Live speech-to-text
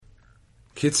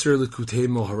Kitzur Likutey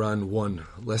Moharan 1,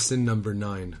 Lesson number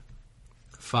 9.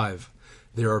 5.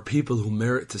 There are people who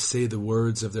merit to say the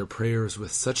words of their prayers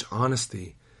with such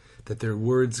honesty that their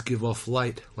words give off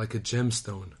light like a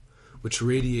gemstone, which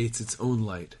radiates its own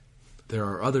light. There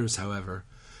are others, however,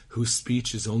 whose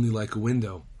speech is only like a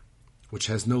window, which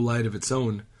has no light of its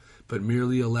own, but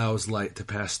merely allows light to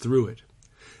pass through it.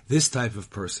 This type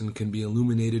of person can be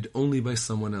illuminated only by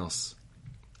someone else.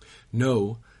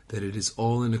 Know that it is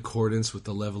all in accordance with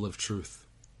the level of truth.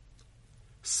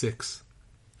 6.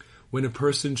 When a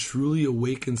person truly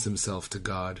awakens himself to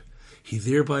God, he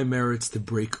thereby merits to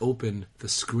break open the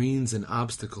screens and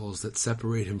obstacles that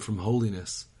separate him from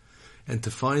holiness, and to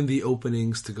find the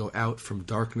openings to go out from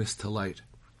darkness to light.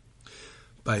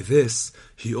 By this,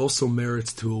 he also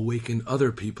merits to awaken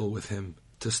other people with him,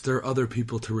 to stir other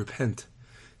people to repent,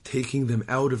 taking them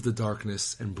out of the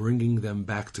darkness and bringing them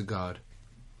back to God.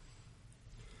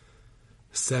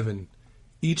 7.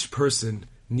 Each person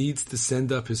needs to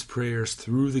send up his prayers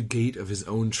through the gate of his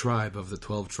own tribe of the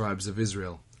 12 tribes of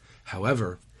Israel.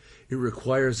 However, it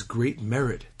requires great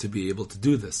merit to be able to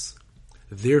do this.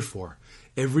 Therefore,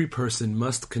 every person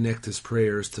must connect his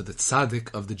prayers to the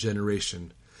tzaddik of the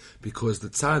generation, because the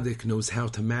tzaddik knows how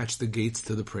to match the gates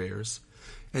to the prayers,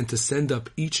 and to send up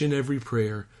each and every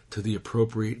prayer to the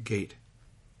appropriate gate.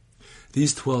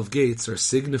 These 12 gates are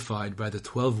signified by the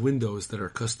 12 windows that are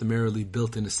customarily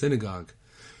built in a synagogue,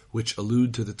 which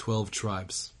allude to the 12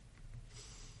 tribes.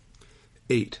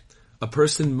 8. A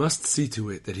person must see to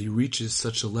it that he reaches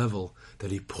such a level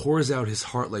that he pours out his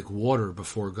heart like water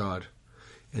before God,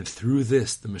 and through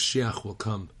this the Mashiach will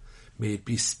come. May it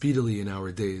be speedily in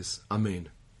our days. Amen.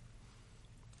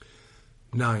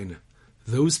 9.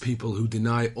 Those people who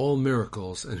deny all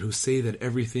miracles and who say that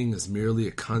everything is merely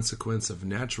a consequence of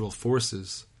natural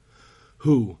forces,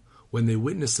 who, when they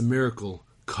witness a miracle,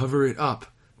 cover it up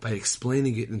by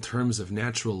explaining it in terms of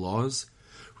natural laws,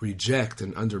 reject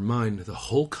and undermine the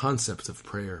whole concept of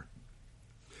prayer.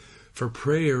 For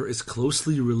prayer is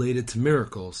closely related to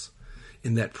miracles,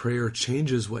 in that prayer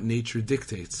changes what nature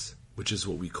dictates, which is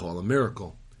what we call a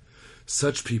miracle.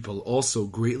 Such people also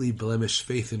greatly blemish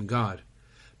faith in God,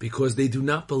 because they do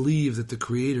not believe that the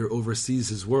Creator oversees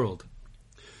His world.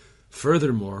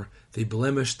 Furthermore, they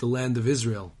blemish the land of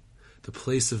Israel, the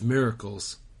place of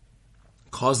miracles,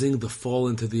 causing the fall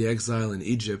into the exile in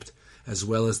Egypt, as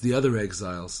well as the other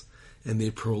exiles, and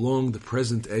they prolong the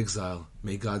present exile.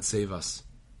 May God save us.